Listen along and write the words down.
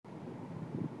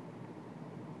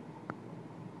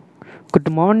Good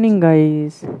morning,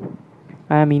 guys.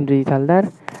 I am Indri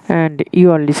Haldar, and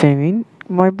you are listening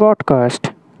my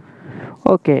podcast.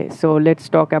 Okay, so let's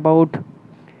talk about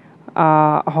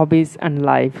hobbies and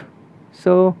life.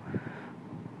 So,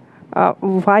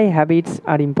 why habits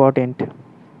are important?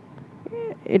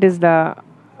 It is the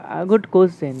a good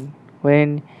question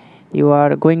when you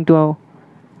are going to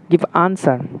give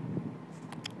answer.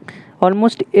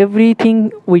 Almost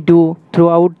everything we do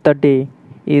throughout the day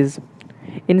is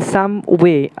in some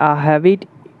way a habit: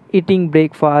 eating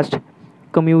breakfast,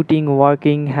 commuting,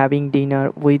 working, having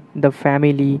dinner with the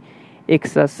family,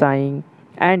 exercising,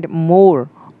 and more.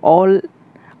 All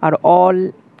are all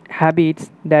habits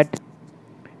that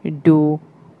do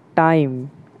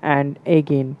time and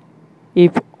again.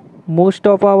 If most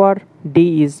of our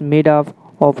day is made up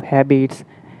of habits,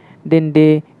 then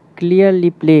they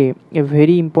clearly play a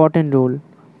very important role.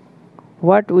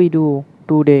 What we do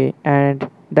today and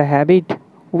the habit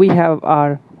we have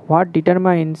are what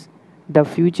determines the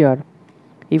future.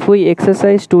 If we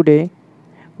exercise today,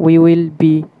 we will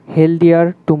be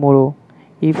healthier tomorrow.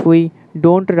 If we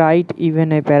don't write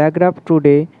even a paragraph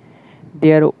today,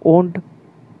 there won't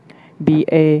be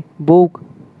a book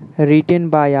written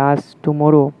by us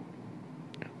tomorrow.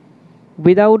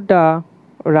 Without the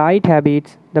right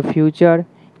habits, the future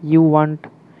you want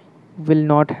will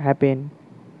not happen.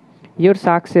 Your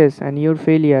success and your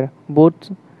failure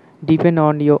both depend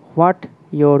on what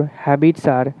your habits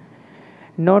are,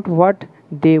 not what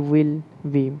they will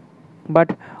be,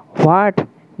 but what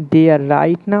they are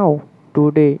right now,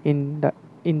 today, in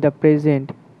the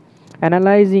present.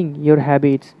 Analyzing your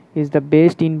habits is the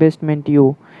best investment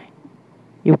you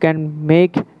can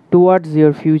make towards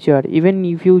your future. Even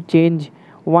if you change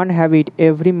one habit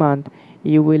every month,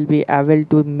 you will be able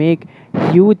to make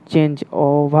huge change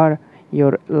over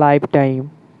your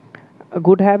lifetime.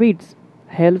 Good habits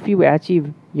help you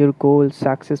achieve your goals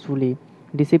successfully.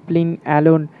 Discipline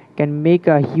alone can make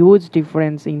a huge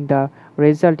difference in the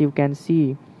result you can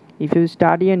see. If you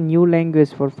study a new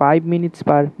language for 5 minutes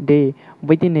per day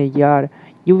within a year,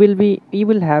 you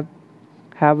will have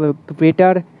a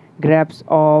better grasp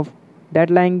of that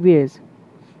language.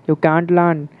 You can't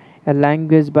learn a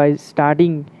language by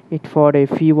studying it for a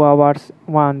few hours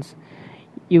once.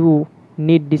 You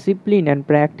need discipline and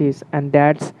practice, and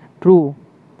that's true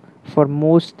for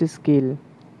most skill.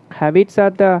 Habits are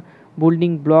the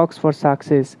building blocks for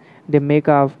success. They make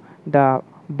up the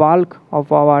bulk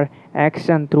of our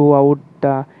action throughout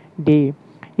the day.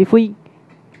 If we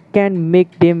can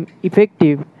make them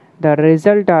effective, the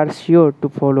results are sure to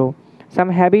follow. Some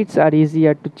habits are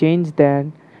easier to change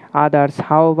than others.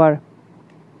 However,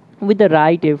 with the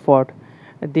right effort,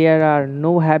 there are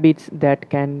no habits that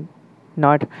can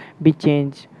not be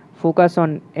changed. Focus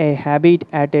on a habit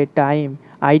at a time.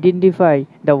 Identify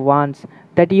the ones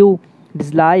that you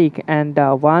dislike and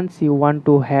the ones you want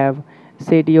to have.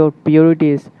 Set your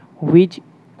priorities. Which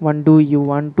one do you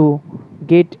want to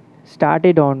get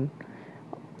started on?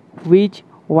 Which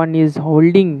one is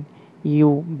holding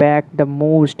you back the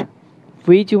most?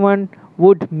 Which one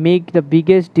would make the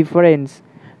biggest difference?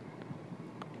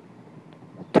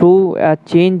 Through a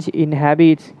change in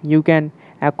habits, you can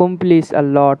accomplish a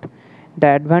lot. The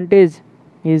advantage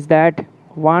is that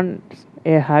once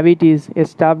a habit is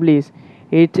established,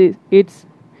 it's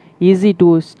easy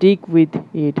to stick with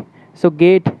it. So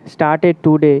get started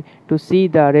today to see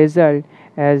the result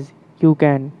as you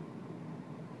can.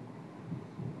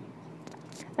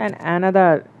 And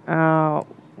another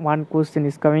one question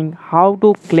is coming: how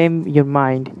to claim your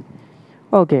mind?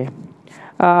 Okay,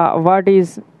 what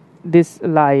is this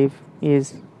life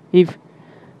is if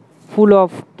full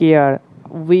of care,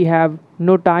 we have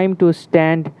no time to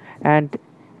stand and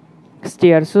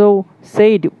stare. So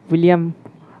said William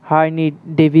Harney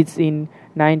Davis in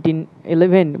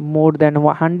 1911. More than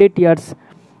 100 years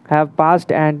have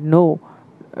passed, and no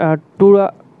two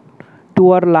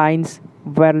our lines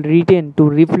were written to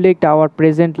reflect our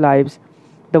present lives.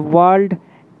 The world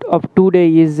of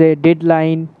today is a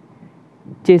deadline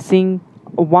chasing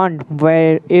one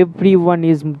where everyone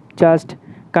is just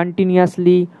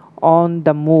continuously on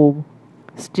the move.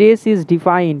 Stress is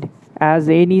defined as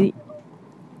any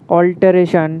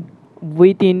alteration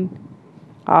within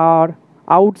or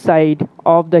outside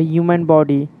of the human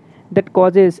body that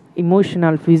causes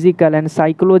emotional, physical, and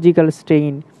psychological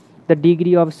strain. The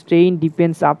degree of strain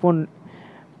depends upon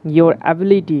your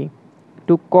ability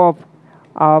to cope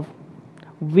up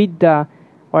with the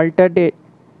altered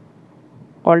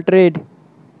altered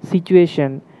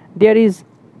situation. There is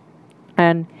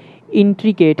an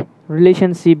intricate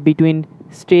relationship between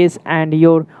stress and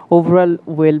your overall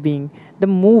well-being. The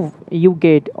move you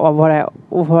get over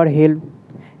help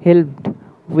helped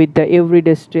with the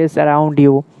everyday stress around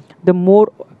you, the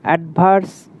more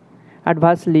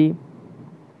adversely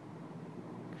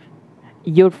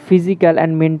your physical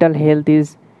and mental health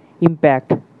is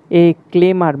impact. A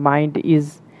calmer mind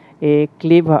is a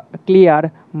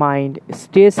clear mind.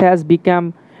 Stress has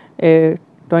become a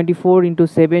 24 into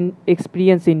 7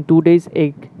 experience in today's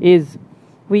age.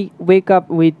 We wake up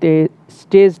with a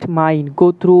stressed mind,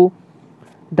 go through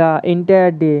the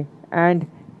entire day, and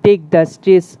take the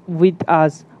stress with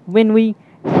us when we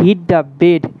hit the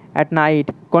bed at night,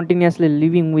 continuously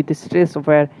living with stress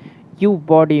where you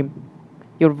body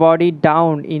your body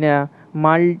down in a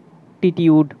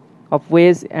multitude of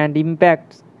ways and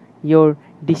impacts your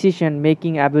decision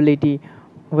making ability.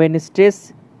 When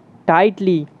stress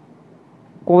tightly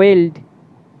coiled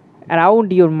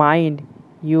around your mind,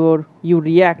 you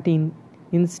react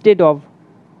instead of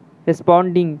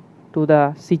responding to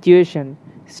the situation.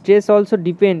 Stress also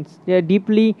depends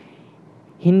deeply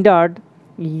hindered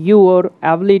your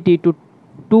ability to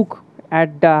look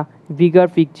at the bigger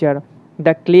picture.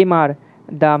 The claimer,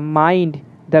 the mind,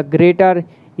 the greater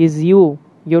is you.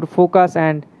 Your focus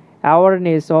and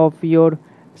awareness of your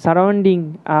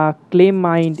surrounding. A claim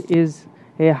mind is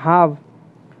a hub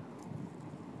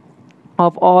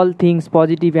of all things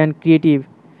positive and creative.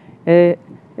 A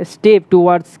step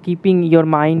towards keeping your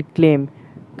mind claim.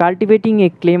 Cultivating a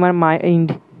claimer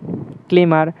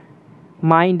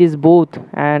mind is both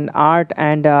an art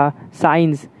and a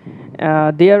science.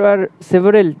 There are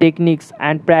several techniques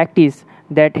and practice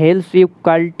that helps you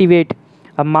cultivate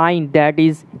a mind that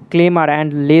is calmer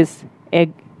and less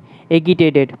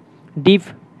agitated. Deep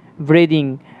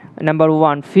breathing. Number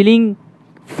one,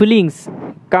 feelings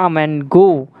come and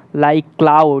go like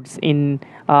clouds in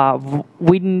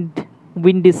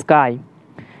windy sky.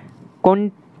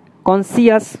 Con-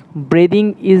 Conscious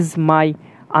breathing is my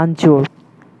anchor.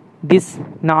 This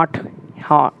not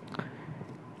hard.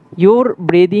 Your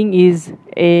breathing is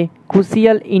a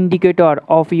crucial indicator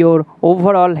of your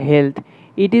overall health.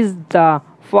 It is the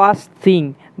first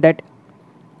thing that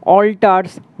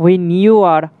alters when you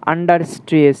are under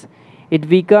stress. It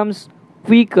becomes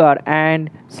quicker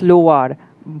and slower,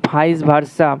 vice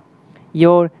versa.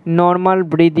 Your normal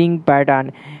breathing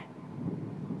pattern.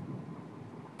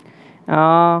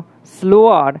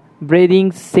 Slower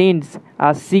breathing sends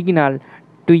a signal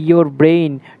to your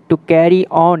brain to carry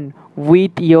on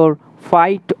with your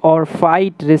fight or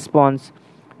fight response.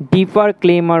 Deeper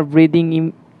claimer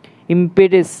breathing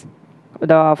impedes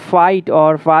the fight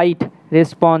or fight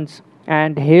response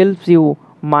and helps your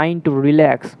mind to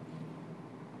relax.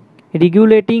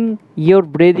 Regulating your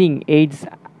breathing aids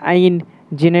in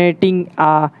generating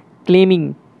a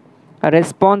claiming a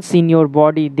response in your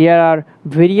body. There are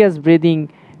various breathing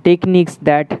techniques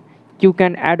that you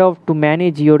can adopt to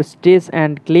manage your stress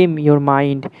and claim your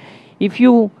mind. If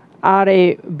you are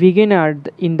a beginner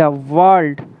in the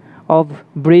world of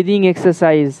breathing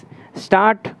exercise,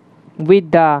 start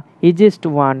with the easiest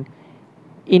one.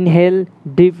 Inhale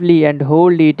deeply and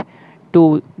hold it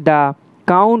to the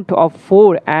count of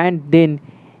 4 and then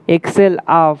exhale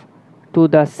up to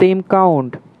the same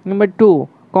count. Number 2,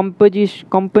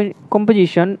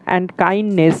 composition and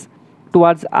kindness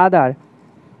towards other.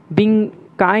 Being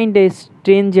kind to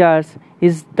strangers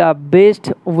is the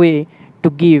best way to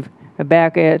give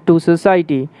back to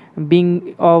society.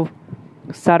 Being of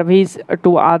service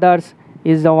to others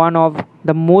is the one of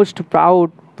the most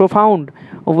profound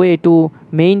way to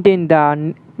maintain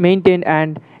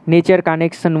and nature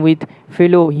connection with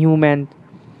fellow humans.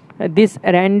 This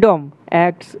random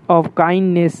acts of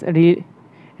kindness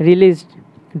release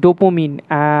dopamine,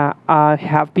 a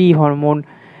happy hormone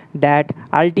that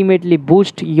ultimately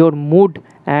boosts your mood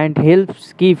and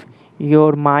helps keep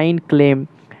your mind calm.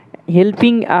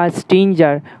 Helping a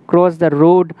stranger cross the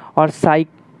road or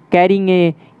carrying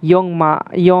a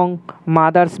young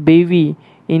mother's baby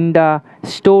in the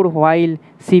store while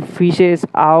she fishes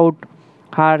out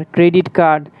her credit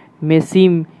card may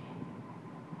seem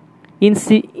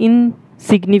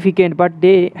insignificant, but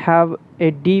they have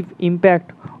a deep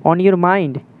impact on your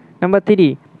mind. Number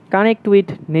 3, connect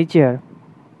with nature.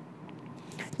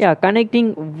 Yeah,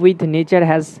 connecting with nature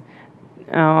has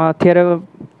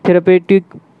therapeutic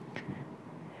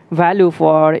value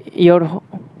for your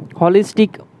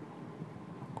holistic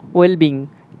well-being.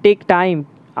 Take time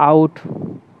out,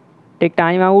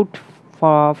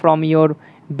 from your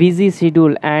busy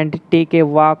schedule and take a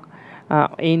walk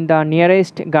in the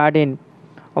nearest garden.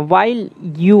 While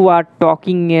you are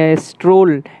talking a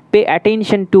stroll, pay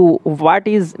attention to what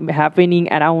is happening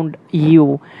around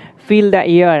you. Feel the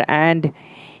air and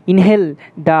inhale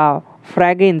the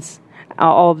fragrance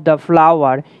of the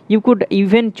flower. You could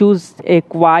even choose a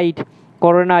quiet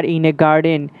corner in a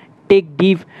garden. Take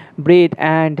deep breath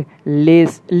and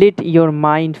let your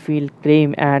mind feel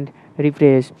calm and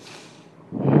refreshed.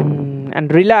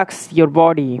 And relax your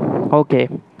body. Okay,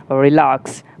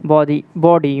 relax body.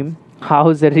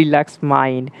 How's a relaxed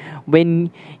mind?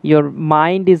 When your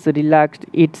mind is relaxed,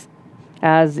 it's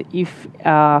as if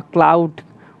a cloud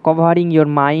covering your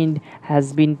mind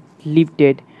has been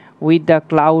lifted. With the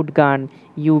cloud gone,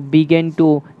 you begin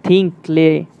to think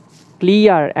clear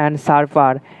and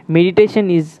sharper. Meditation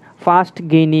is fast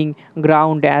gaining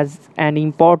ground as an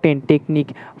important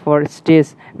technique for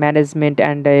stress management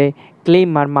and a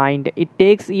calmer mind. It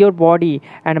takes your body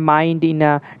and mind in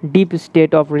a deep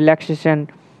state of relaxation,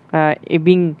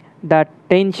 ebbing the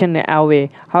tension away.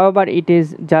 However, it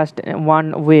is just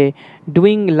one way.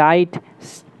 Doing light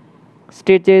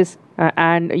stretches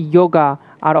and yoga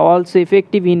are also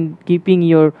effective in keeping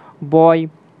your body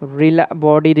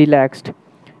relaxed.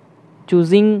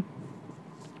 Choosing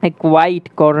a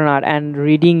quiet corner and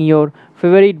reading your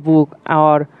favorite book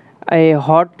or a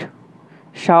hot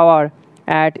shower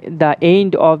at the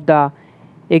end of the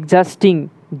exhausting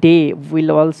day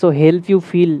will also help you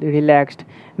feel relaxed.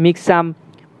 Mix some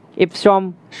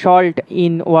Epsom salt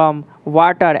in warm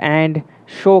water and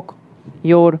soak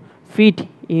your feet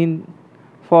in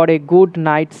for a good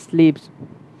night's sleep.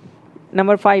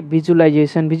 Number 5,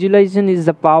 visualization. Visualization is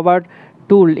the power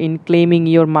tool in claiming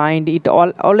your mind. It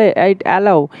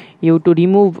allow you to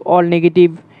remove all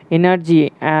negative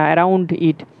energy around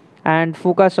it and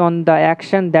focus on the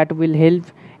action that will help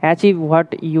achieve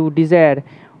what you desire.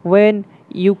 When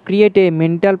you create a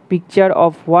mental picture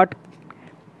of what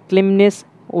calmness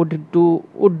would do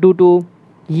to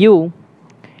you,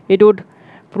 it would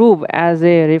prove as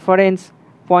a reference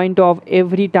point of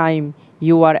every time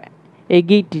you are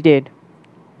agitated.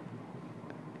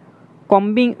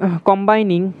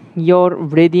 Combining your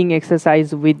breathing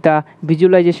exercise with the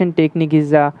visualization technique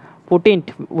is a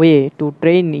potent way to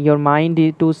train your mind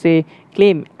to say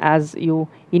claim as you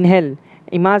inhale.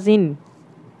 Imagine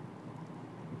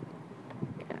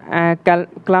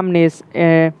calmness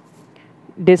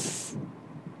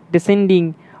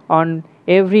descending on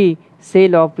every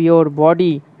cell of your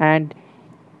body and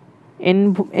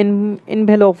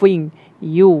enveloping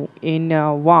you in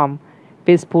a warm,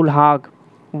 peaceful hug.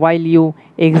 While you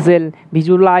exhale,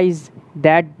 visualize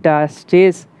that the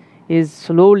stress is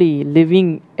slowly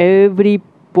leaving every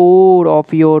pore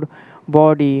of your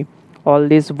body. All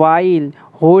this while,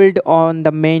 hold on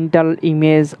the mental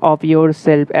image of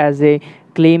yourself as a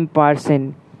calm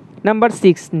person. Number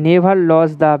 6, never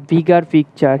lose the bigger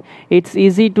picture. It's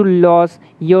easy to lose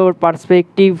your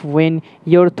perspective when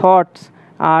your thoughts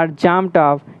are jammed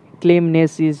up.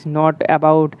 Calmness is not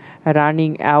about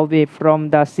running away from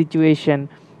the situation.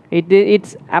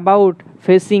 It's about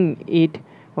facing it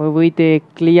with a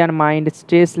clear mind.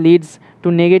 Stress leads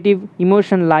to negative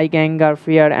emotion like anger,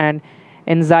 fear, and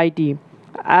anxiety.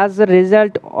 As a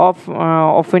result of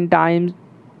oftentimes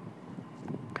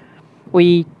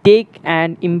we take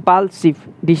an impulsive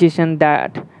decision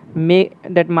that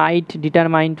might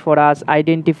determine for us.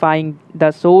 Identifying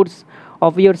the source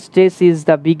of your stress is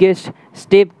the biggest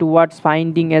step towards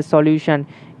finding a solution.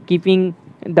 Keeping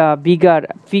the bigger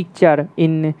picture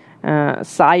in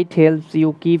sight helps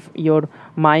you keep your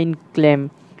mind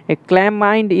calm. A calm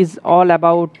mind is all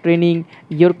about training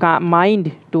your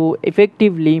mind to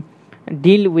effectively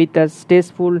deal with a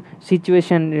stressful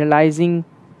situation.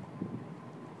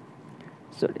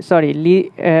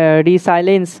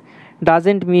 Resilience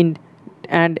doesn't mean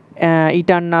an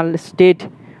eternal state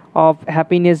of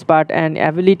happiness, but an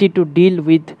ability to deal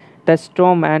with the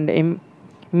storm and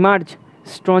emerge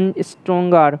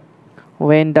stronger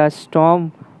when the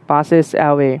storm passes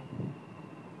away.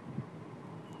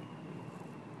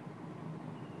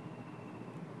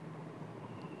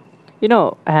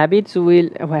 Habits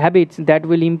that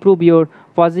will improve your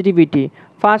positivity.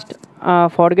 First,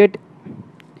 forget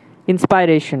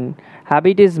inspiration.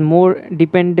 Habit is more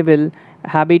dependable.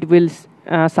 Habit will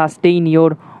sustain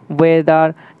your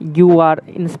whether you are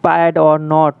inspired or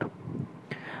not.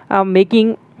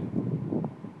 Making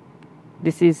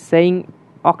this is saying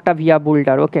Octavia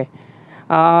Boulder. Okay,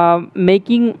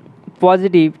 making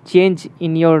positive change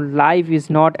in your life is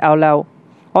not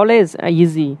always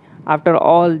easy. After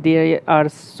all, there are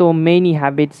so many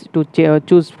habits to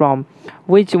choose from.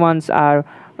 Which ones are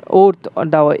worth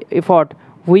the effort?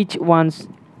 Which ones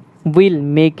will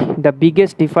make the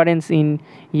biggest difference in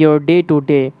your day to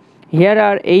day? Here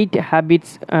are 8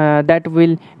 habits that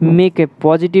will make a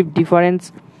positive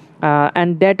difference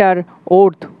and that are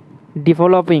worth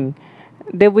developing.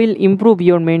 They will improve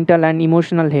your mental and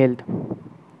emotional health.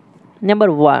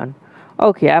 Number one,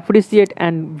 okay, appreciate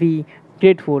and be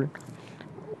grateful.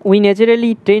 We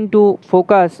naturally tend to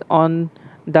focus on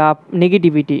the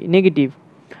negative.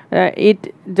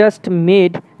 It just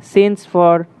made sense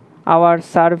for our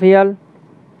survival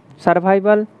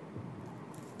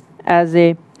as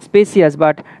a species,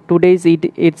 but today's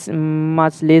it's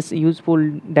much less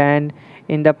useful than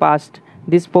in the past.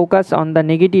 This focus on the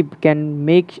negative can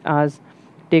make us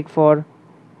take for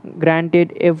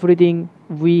granted everything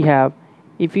we have.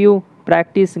 If you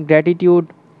practice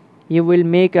gratitude, you will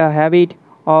make a habit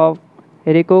of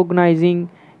recognizing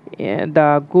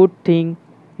the good thing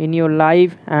in your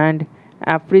life and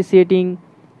appreciating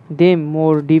them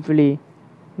more deeply.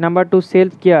 Number two,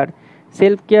 self care.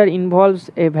 Self care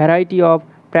involves a variety of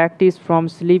practice from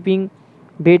sleeping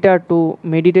better to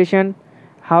meditation.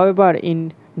 However,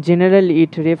 in general,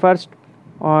 it refers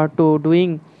to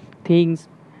doing things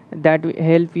that will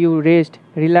help you rest,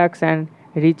 relax, and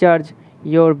recharge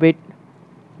your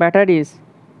batteries.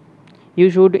 You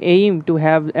should aim to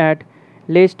have at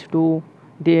least two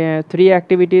the three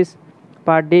activities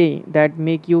per day that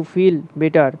make you feel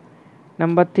better.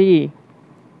 Number three,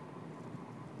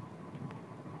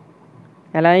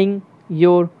 aligning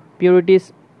your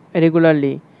priorities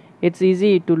regularly. It's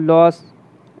easy to lose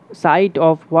sight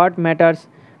of what matters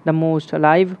the most.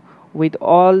 Life with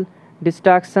all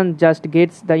distraction just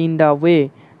gets in the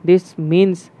way. This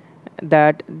means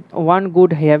that one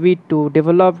good habit to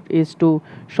develop is to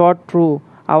sort through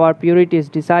our priorities,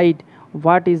 decide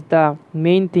what is the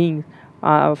main thing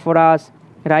for us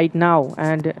right now,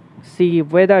 and see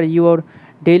whether your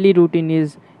daily routine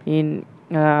is in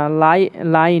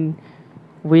line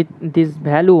with this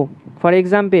value. For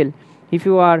example, if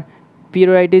you are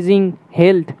prioritizing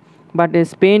health but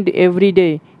spend every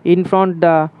day in front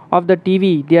of the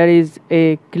TV, there is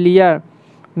a clear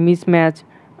mismatch,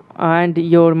 and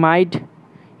you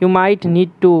might need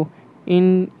to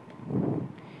in,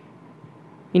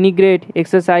 integrate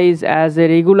exercise as a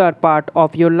regular part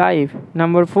of your life.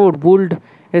 Number four, build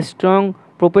a strong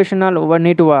professional over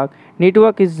network.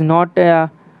 Network is not a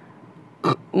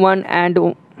one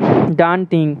and done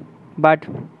thing, but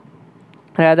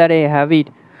rather a habit.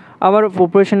 Our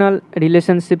professional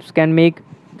relationships can make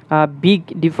a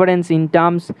big difference in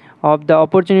terms of the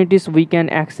opportunities we can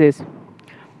access.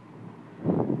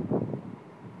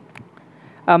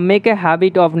 Make a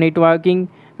habit of networking.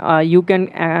 You can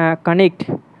connect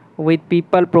with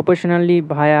people professionally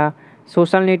via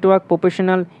social network,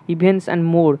 professional events, and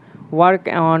more. Work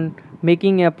on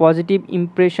making a positive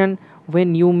impression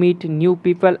when you meet new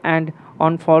people and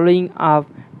on following up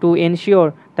to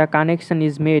ensure the connection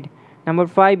is made. Number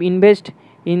five, invest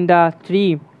in the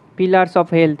three pillars of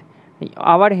health.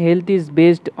 Our health is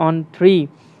based on three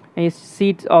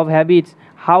seats of habits: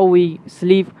 how we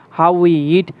sleep, how we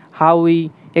eat, how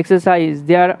we exercise.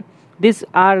 These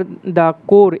are the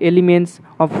core elements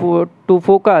of to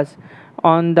focus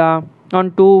on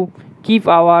to keep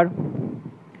our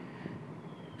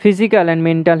physical and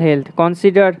mental health.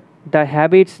 Consider the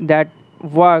habits that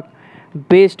work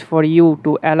best for you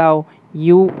to allow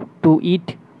you to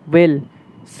eat well,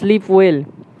 sleep well,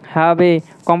 have a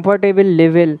comfortable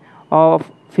level of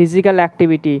physical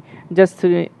activity. Just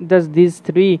these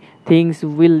three things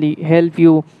will help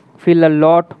you feel a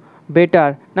lot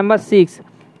better. Number six,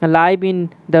 live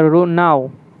in the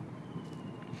now.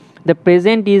 The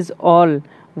present is all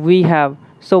we have,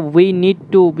 so we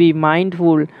need to be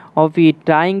mindful of it,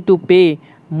 trying to pay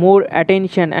more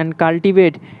attention and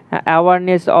cultivate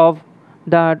awareness of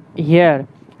the here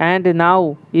and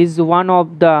now is one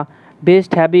of the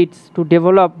best habits to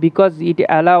develop because it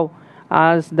allows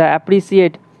us to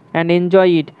appreciate and enjoy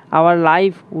it. Our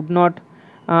life would not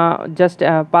just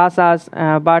pass us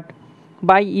but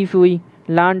by if we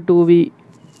learn to be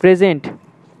present.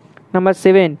 Number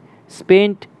seven,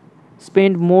 spend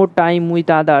more time with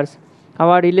others.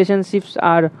 Our relationships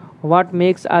are what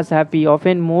makes us happy,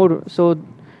 often more so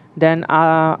than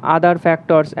other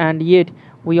factors, and yet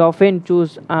we often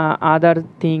choose other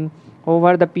thing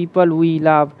over the people we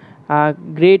love. A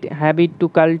great habit to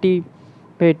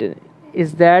cultivate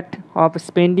is that of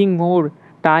spending more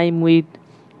time with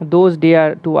those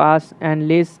dear to us and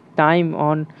less time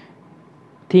on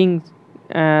things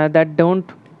that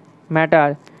don't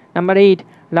matter. Number eight,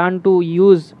 learn to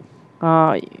use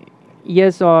uh,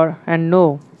 yes or and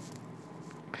no.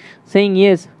 Saying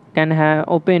yes can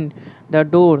open the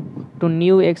door to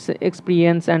new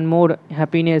experience and more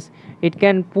happiness. It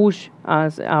can push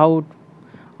us out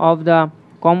of the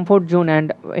comfort zone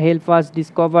and help us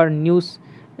discover new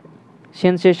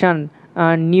sensation,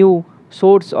 new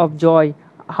source of joy.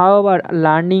 However,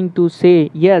 learning to say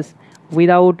yes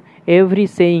without every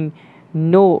saying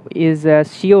no is a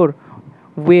sure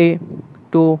way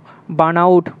to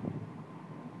burnout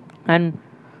and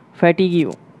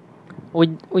fatigue.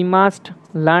 We must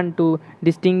learn to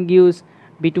distinguish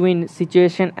between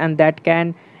situations and that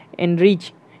can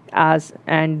enrich us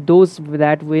and those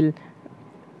that will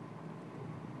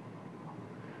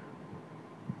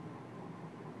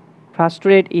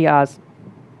frustrate us.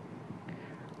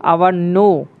 Our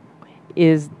no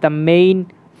is the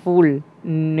main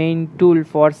tool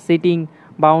for setting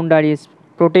boundaries,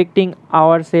 protecting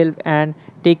ourselves, and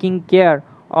taking care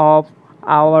of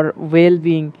our well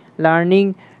being.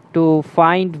 Learning to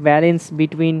find balance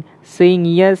between saying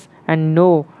yes and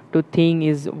no to things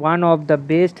is one of the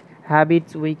best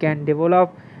habits we can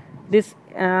develop. These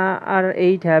are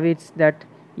 8 habits that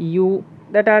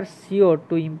are sure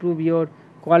to improve your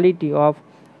quality of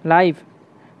life.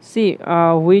 See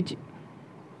which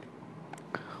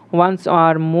ones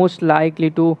are most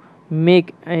likely to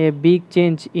make a big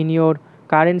change in your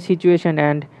current situation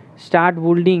and start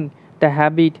building the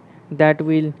habit that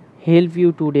will help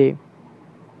you today.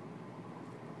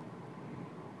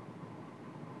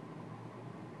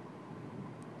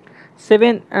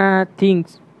 Seven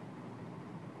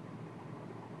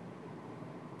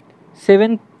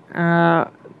seven uh,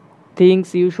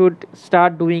 things you should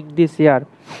start doing this year.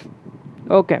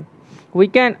 Okay, we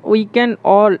can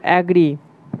all agree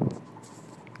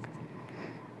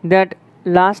that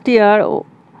last year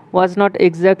was not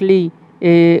exactly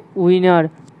a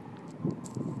winner,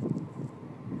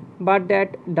 but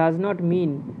that does not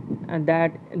mean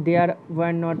that there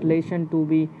were not lessons to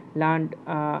be learned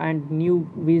and new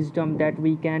wisdom that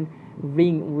we can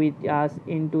bring with us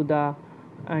into the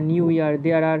new year.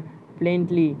 There are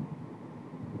plenty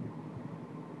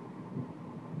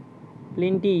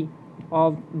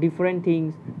of different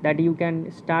things that you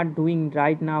can start doing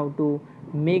right now to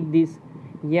make this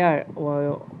year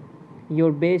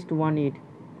your best one. It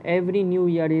every new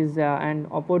year is an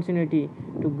opportunity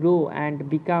to grow and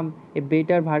become a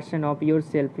better version of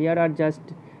yourself. Here are just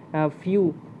a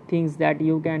few things that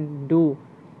you can do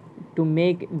to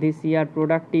make this year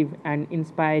productive and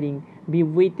inspiring. Be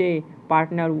with a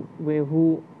partner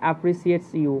who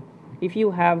appreciates you. If you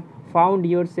have found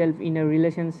yourself in a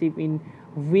relationship in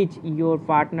which your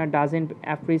partner doesn't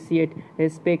appreciate,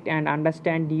 respect, and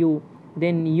understand you,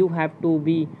 then you have to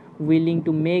be willing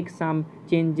to make some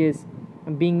changes.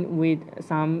 Being with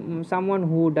someone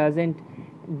who doesn't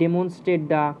demonstrate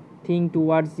the thing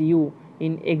towards you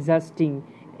in exhausting.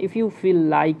 If you feel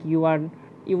like you are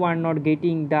not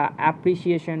getting the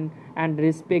appreciation and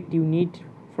respect you need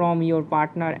from your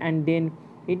partner, and then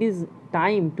it is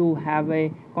time to have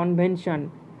a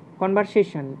conversation,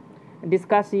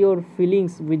 discuss your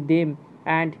feelings with them,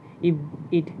 and if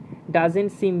it doesn't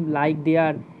seem like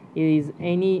there is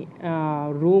any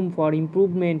room for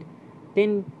improvement,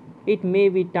 then it may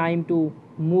be time to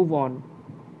move on.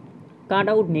 Cut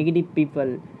out negative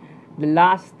people. The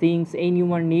last things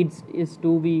anyone needs is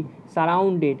to be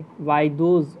surrounded by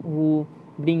those who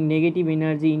bring negative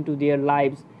energy into their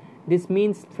lives. This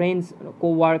means friends,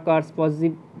 co-workers,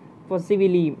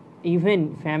 possibly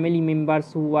even family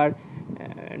members who are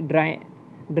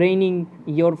draining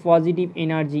your positive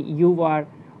energy.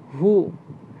 Who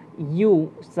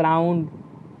you surround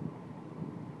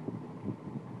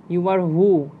you are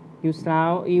who you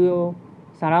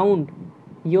surround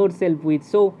yourself with.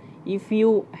 So if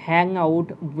you hang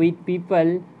out with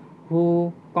people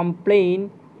who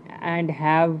complain and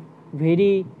have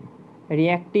very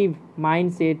reactive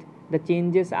mindset, the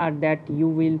changes are that you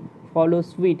will follow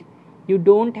suit. You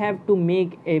don't have to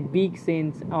make a big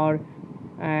sense or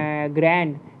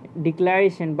grand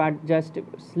declaration, but just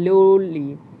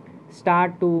slowly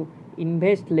start to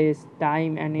invest less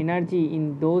time and energy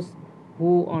in those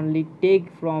who only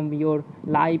take from your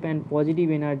life and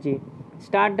positive energy.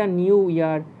 Start the new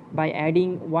year by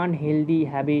adding one healthy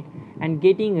habit and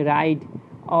getting rid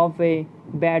of a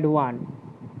bad one.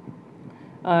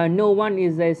 No one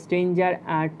is a stranger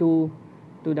to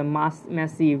the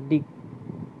massive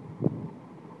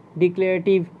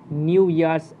declarative New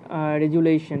Year's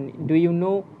resolution. Do you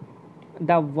know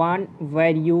the one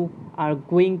where you are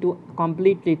going to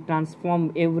completely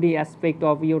transform every aspect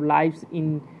of your lives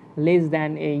in less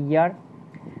than a year?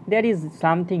 There is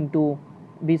something to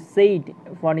be said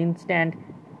for instant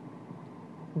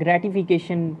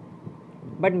gratification,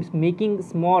 but making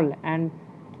small and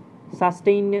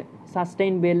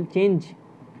sustainable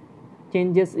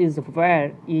changes is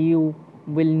where you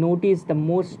will notice the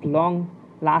most long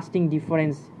lasting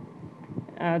difference.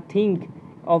 Think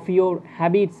of your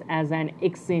habits as an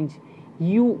exchange.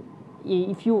 You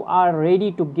If you are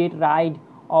ready to get rid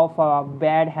of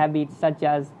bad habits such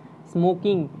as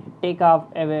smoking, take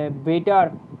up a better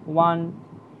one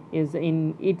is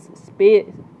in its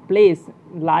place,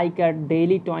 like a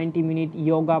daily 20-minute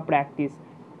yoga practice.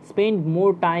 Spend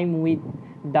more time with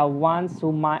the ones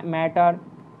who matter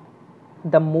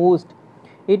the most.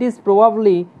 It is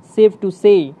probably safe to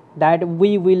say that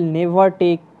we will never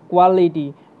take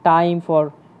quality time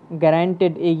for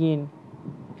granted again.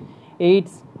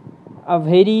 It's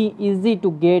very easy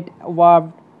to get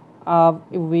warped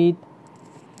up with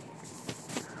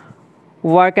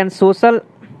work and social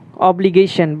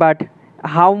obligation, but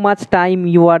how much time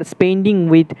you are spending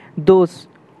with those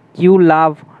you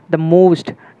love the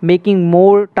most, making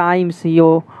more times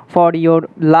for your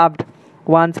loved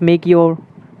ones, make your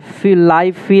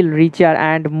feel richer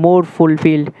and more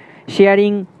fulfilled.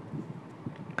 Sharing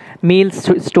meals,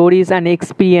 stories, and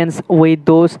experience with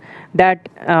those that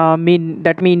mean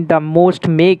the most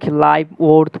make life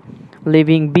worth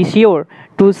living. Be sure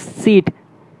to sit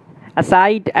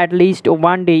aside at least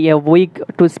one day a week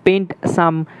to spend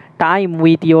some time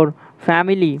with your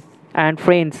family and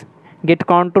friends. Get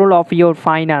control of your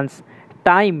finance.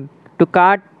 Time to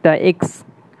cut the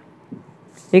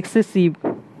excessive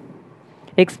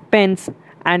expense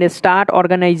and start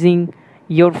organizing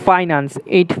your finance.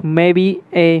 It may be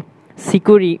a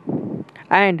scary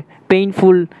and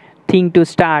painful thing to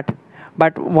start,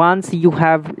 but once you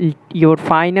have your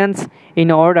finance in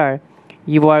order,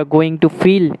 you are going to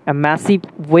feel a massive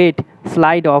weight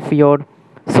slide off your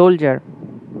shoulder.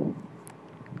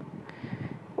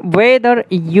 Whether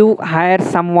you hire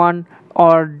someone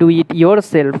or do it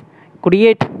yourself,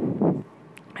 create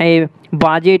a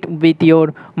budget with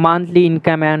your monthly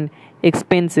income and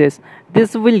expenses.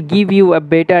 This will give you a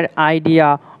better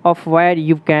idea of where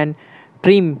you can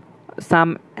trim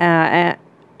some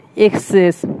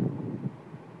excess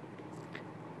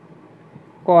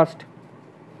cost.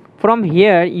 From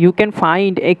here, you can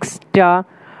find extra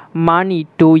money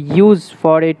to use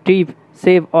for a trip,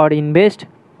 save, or invest.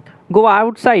 Go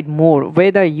outside more,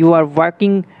 whether you are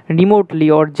working remotely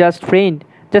or just find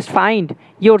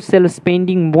yourself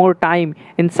spending more time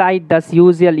inside than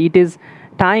usual. It is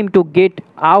time to get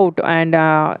out and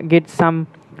get some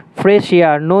fresh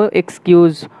air. No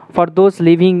excuse for those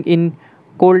living in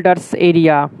colder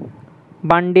area.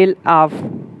 Bundle up,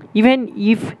 even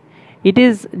if it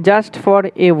is just for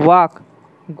a walk.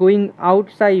 Going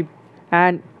outside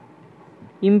and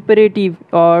imperative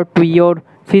or to your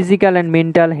physical and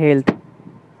mental health.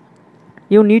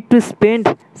 You need to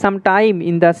spend some time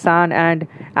in the sun and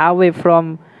away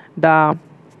from the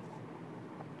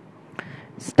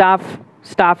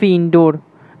stuffy indoor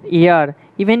air,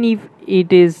 even if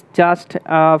it is just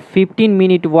a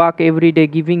 15-minute walk every day.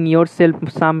 Giving yourself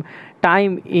some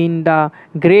time in the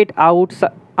great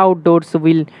outdoors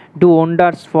will do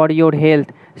wonders for your health.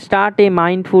 Start a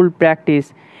mindful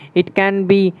practice. It can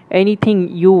be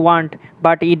anything you want,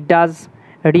 but it does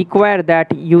require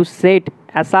that you set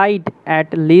aside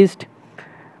at least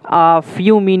a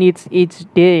few minutes each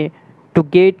day to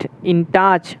get in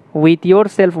touch with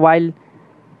yourself while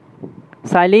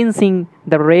silencing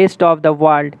the rest of the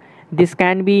world. This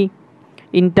can be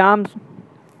in terms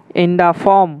in the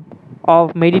form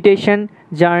of meditation,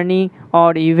 journey,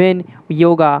 or even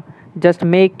yoga. Just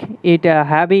make it a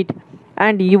habit,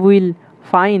 and you will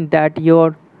find that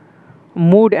your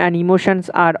mood and emotions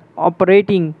are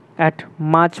operating at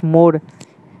much more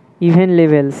even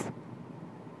levels.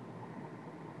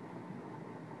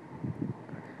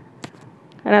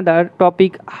 Another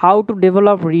topic: how to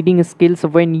develop reading skills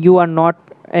when you are not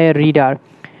a reader.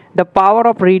 The power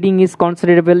of reading is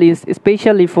considerable, is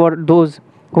especially for those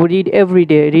who read every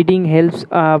day. Reading helps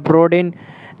broaden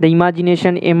the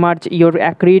imagination, emerge your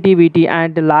creativity,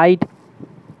 and light.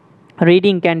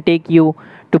 Reading can take you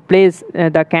to place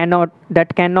that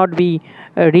cannot be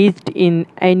reached in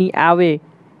any way,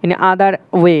 in other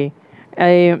way.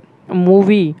 A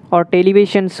movie or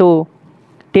television show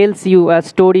tells you a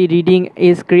story. Reading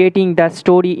is creating that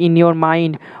story in your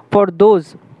mind. For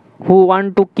those who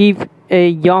want to keep a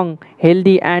young,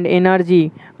 healthy, and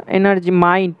energy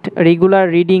mind, regular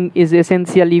reading is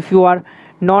essential. If you are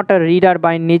not a reader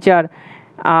by nature,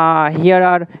 here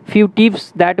are few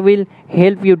tips that will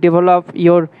help you develop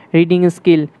your reading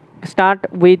skill. Start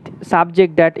with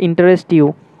subject that interest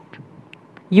you.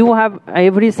 You have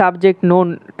every subject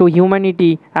known to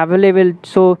humanity available,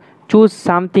 so choose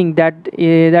something that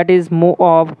is more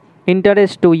of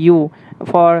interest to you.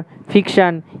 For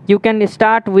fiction, you can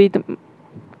start with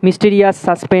mysterious,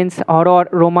 suspense, horror,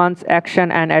 romance,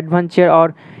 action, and adventure,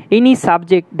 or any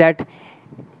subject that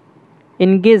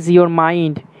engages your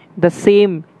mind. The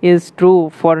same is true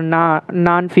for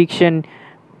non-fiction.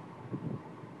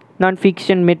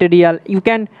 non-fiction material. You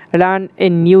can learn a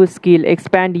new skill,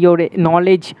 expand your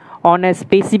knowledge on a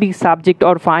specific subject,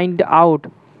 or find out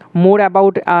more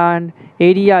about an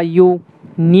area you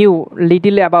knew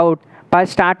little about. By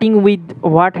starting with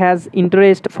what has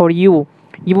interest for you,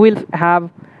 you will have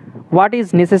what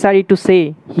is necessary to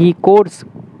say he course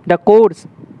the course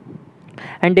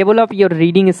and develop your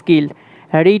reading skill.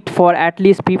 Read for at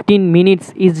least 15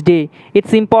 minutes each day.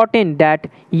 It's important that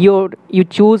you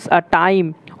choose a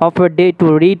time of a day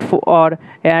to read for or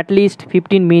at least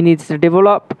 15 minutes. To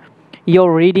develop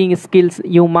your reading skills,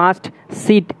 you must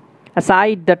set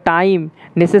aside the time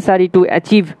necessary to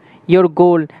achieve your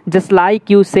goal. Just like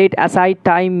you set aside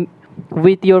time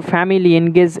with your family,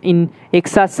 engage in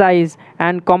exercise,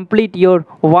 and complete your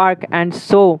work, and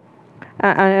so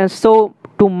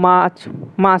to much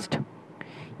must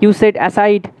you set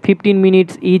aside 15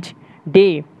 minutes each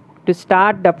day to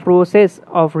start the process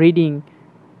of reading.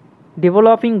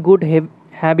 Developing good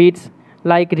habits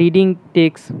like reading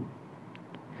takes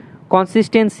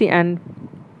consistency and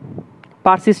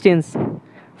persistence.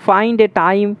 Find a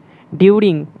time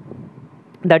during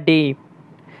the day,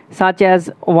 such as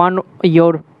one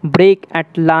your break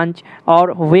at lunch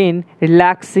or when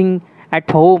relaxing at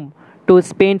home, to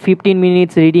spend 15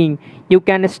 minutes reading. You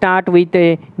can start with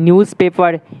a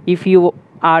newspaper if you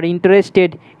are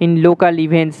interested in local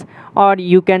events, or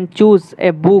you can choose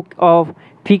a book of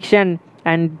fiction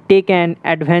and take an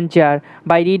adventure.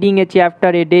 By reading a chapter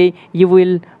a day, you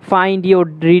will find your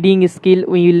reading skill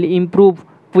will improve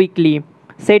quickly.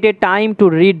 Set a time to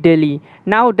read daily.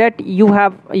 Now that you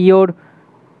have your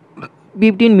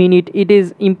 15 minutes, it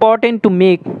is important to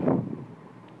make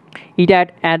it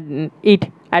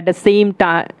at the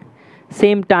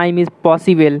same time is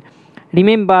possible.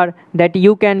 Remember that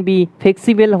you can be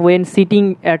flexible when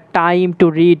setting a time to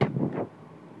read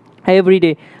every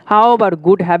day. However,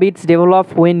 good habits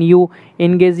develop when you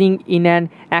engaging in an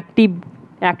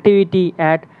activity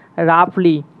at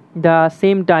roughly the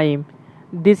same time.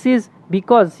 This is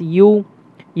because you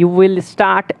will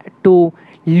start to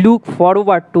look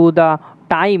forward to the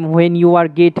time when you are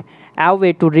get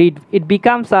away to read. It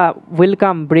becomes a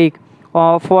welcome break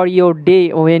for your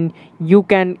day when you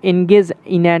can engage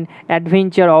in an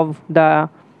adventure of the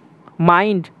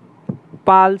mind.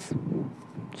 Pulse,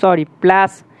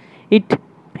 plus it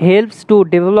helps to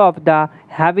develop the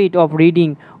habit of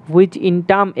reading, which in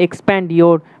turn expand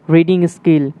your reading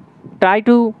skill. Try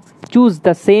to choose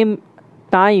the same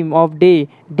time of day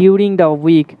during the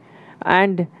week,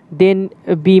 and then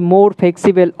be more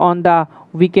flexible on the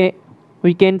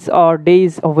weekends or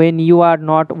days when you are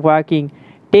not working.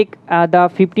 Take the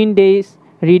 15 days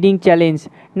reading challenge.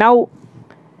 Now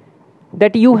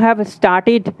that you have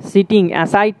started setting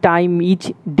aside time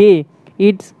each day,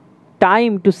 it's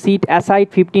time to sit aside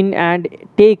 15 and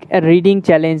take a reading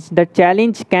challenge. The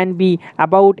challenge can be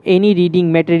about any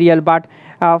reading material, but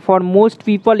for most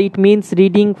people it means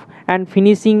reading and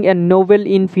finishing a novel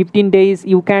in 15 days.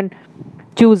 You can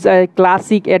choose a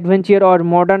classic, adventure, or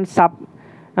modern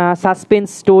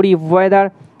suspense story.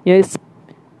 Whether it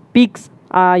piques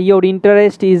your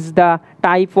interest is the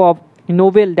type of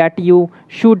novel that you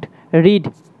should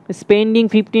read. Spending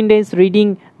 15 days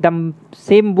reading the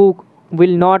same book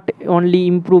will not only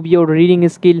improve your reading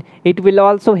skill, it will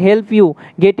also help you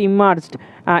get immersed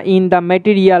in the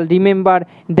material. Remember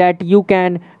that you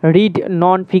can read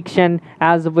non-fiction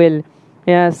as well,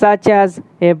 such as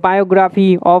a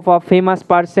biography of a famous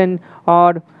person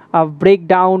or a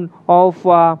breakdown of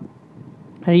a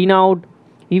renowned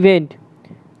event.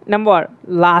 Number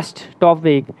last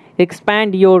topic: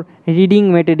 expand your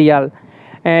reading material.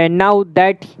 And now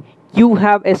that you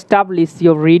have established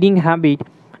your reading habit,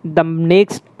 the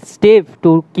next step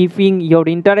to keeping your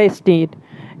interested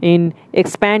in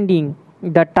expanding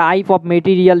the type of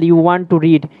material you want to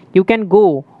read. You can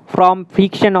go from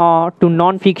fiction or to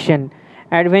non-fiction,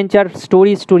 adventure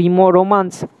stories to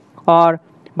romance or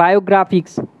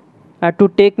biographies, to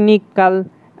technical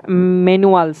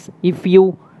manuals if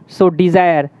you so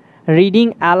desire.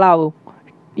 Reading allow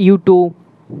you to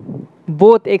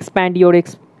both expand your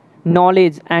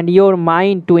knowledge and your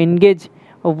mind to engage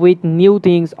with new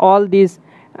things. All this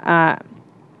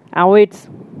awaits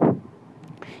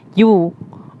you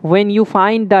when you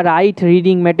find the right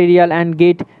reading material and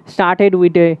get started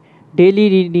with a daily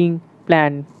reading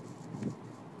plan.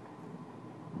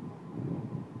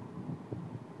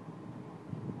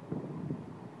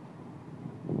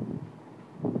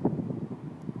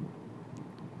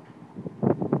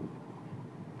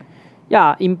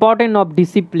 Yeah, importance of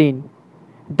discipline.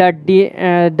 The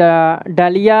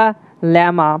Dalai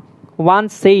Lama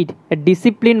once said, "A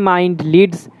disciplined mind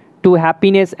leads to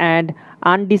happiness, and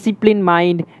undisciplined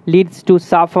mind leads to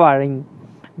suffering.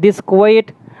 This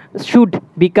quote should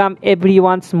become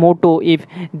everyone's motto if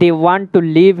they want to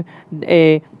live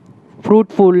a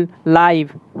fruitful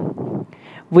life.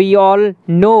 We all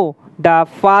know the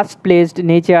fast paced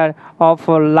nature of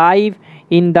life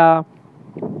in the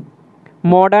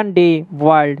modern day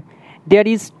world. There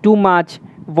is too much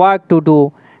work to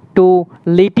do, too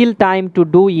little time to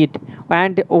do it,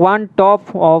 and on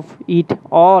top of it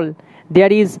all,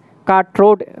 there is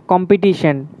cutthroat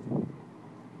competition.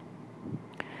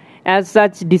 As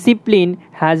such, discipline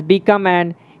has become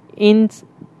an ins-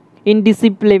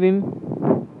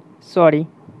 indisciplinable, sorry,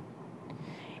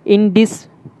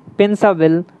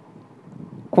 indispensable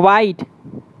quite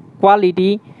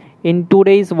quality in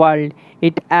today's world.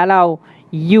 It allows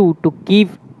you to keep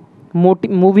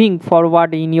moving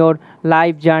forward in your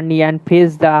life journey and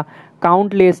face the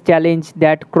countless challenges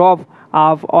that crop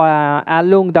up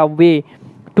along the way.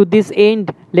 To this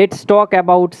end, let's talk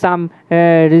about some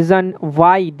reason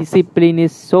why discipline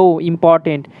is so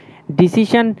important.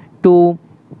 Decision to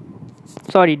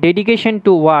Dedication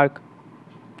to work.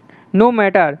 No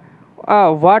matter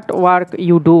what work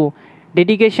you do,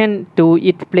 dedication to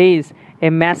it plays a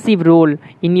massive role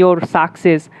in your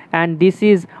success, and this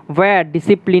is where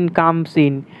discipline comes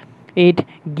in. It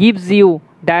gives you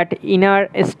that inner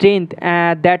strength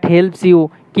that helps you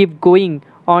keep going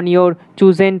on your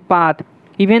chosen path,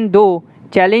 even though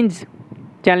challenges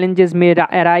may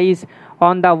arise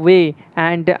on the way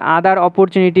and other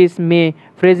opportunities may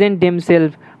present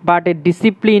themselves, but a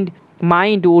disciplined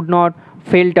mind would not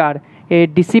falter. A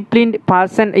disciplined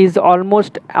person is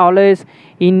almost always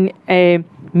in a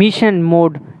mission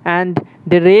mode, and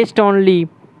they rest only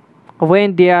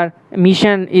when their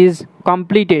mission is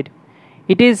completed.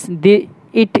 It is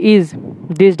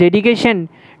this dedication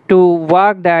to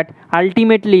work that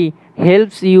ultimately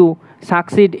helps you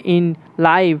succeed in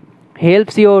life,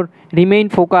 helps you remain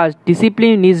focused.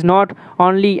 Discipline is not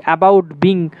only about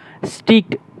being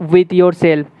strict with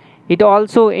yourself, it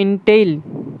also entails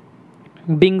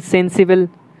being sensible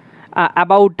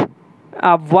about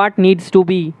what needs to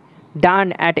be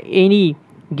done at any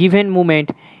given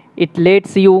moment. It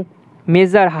lets you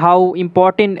measure how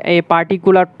important a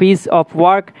particular piece of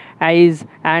work is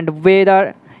and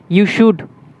whether you should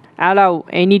allow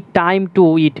any time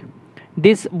to it.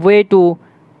 This way to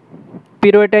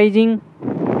prioritizing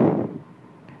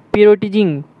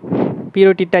prioritizing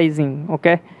prioritizing,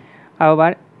 okay,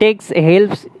 however, takes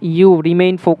helps you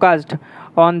remain focused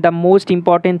on the most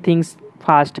important things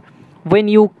first. When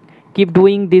you keep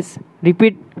doing this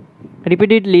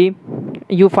repeatedly,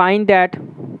 you find that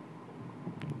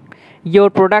your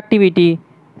productivity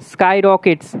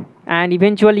skyrockets and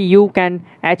eventually you can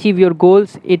achieve your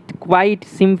goals. It's quite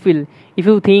simple if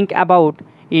you think about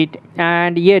it,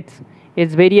 and yet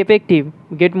it's very effective.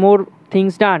 Get more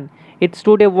things done. It's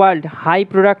today world high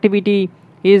productivity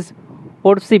is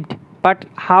worshipped, but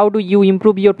how do you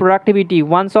improve your productivity?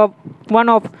 One of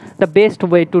the best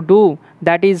way to do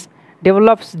that is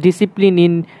develops discipline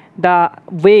in the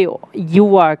way you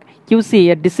work. You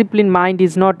see, a disciplined mind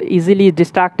is not easily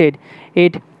distracted.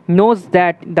 It knows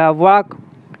that the work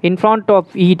in front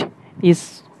of it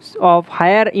is of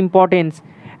higher importance,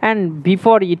 and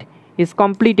before it is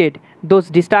completed, those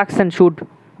distractions should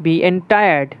be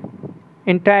entire.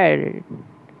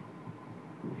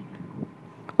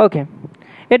 Okay,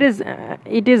 it is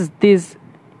this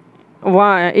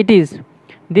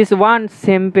one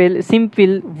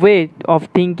simple way of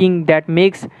thinking that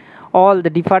makes all the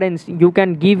difference. You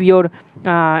can give your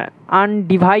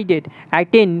undivided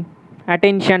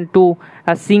attention to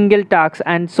a single task,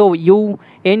 and so you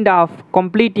end up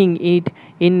completing it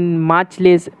in much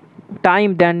less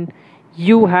time than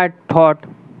you had thought.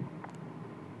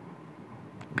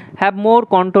 Have more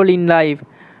control in life.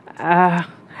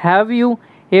 Have you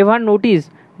ever noticed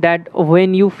that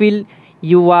when you feel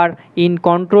you are in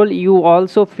control, you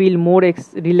also feel more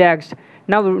relaxed?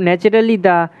 Now, naturally,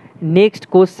 the next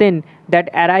question that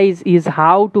arises is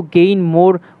how to gain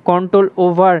more control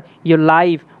over your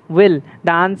life. Well,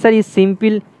 the answer is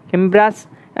simple: embrace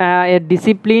a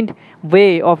disciplined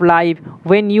way of life.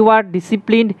 When you are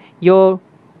disciplined, you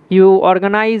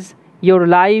organize your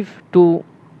life to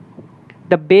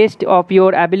the best of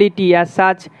your ability. As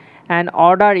such, an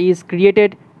order is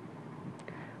created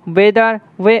where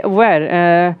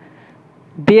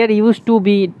there used to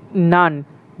be none.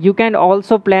 You can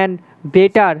also plan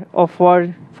better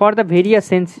for the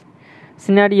various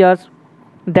scenarios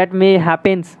that may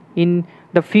happen in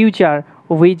the future,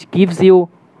 which gives you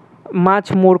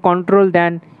much more control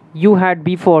than you had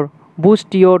before.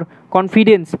 Boost your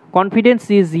confidence.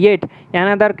 Confidence is yet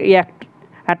another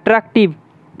attractive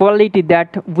quality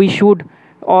that we should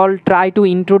all try to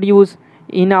introduce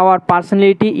in our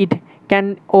personality. It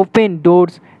can open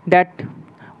doors that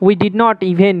we did not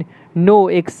even know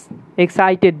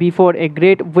excited before. A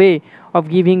great way of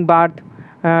giving birth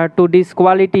to this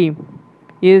quality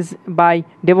is by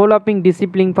developing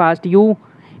discipline fast.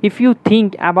 If you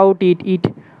think about it, it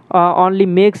only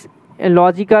makes a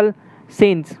logical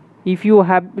sense. If you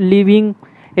have living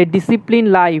a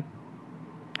disciplined life,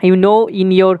 you know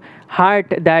in your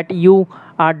heart that you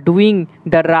are doing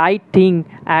the right thing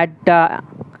at the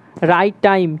right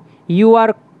time. You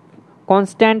are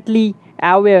constantly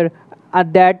aware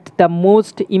that the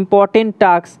most important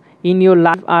tasks in your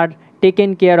life are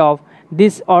taken care of.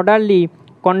 This orderly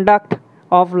conduct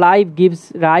of life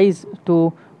gives rise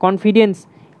to confidence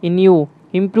in you,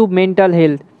 improve mental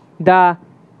health. The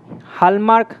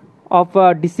hallmark of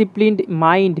a disciplined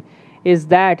mind is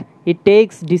that it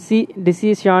takes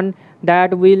decision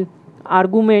that will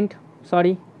augment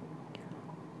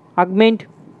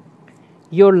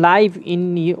your life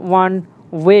in one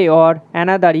way or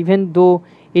another, even though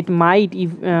it might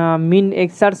mean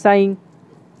exercising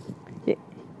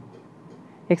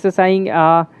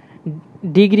a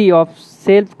degree of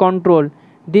self control.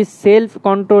 This self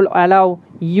control allow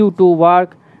you to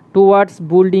work towards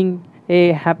building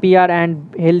a happier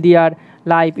and healthier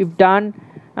life. If done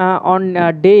on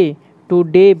a day to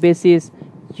day basis,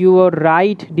 your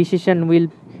right decision will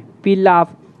pile up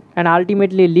and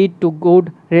ultimately lead to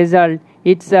good result.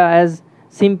 It's as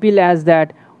simple as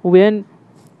that. We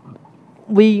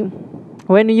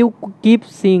when you keep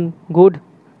seeing good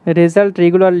result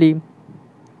regularly,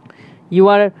 you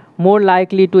are more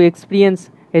likely to experience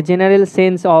a general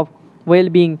sense of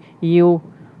well-being. You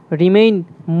remain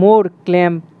more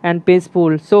calm and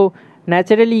peaceful, so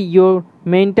naturally your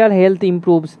mental health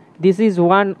improves. This is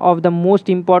one of the most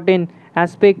important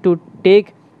aspect to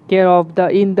take care of the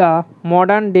in the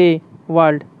modern day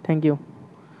world. Thank you.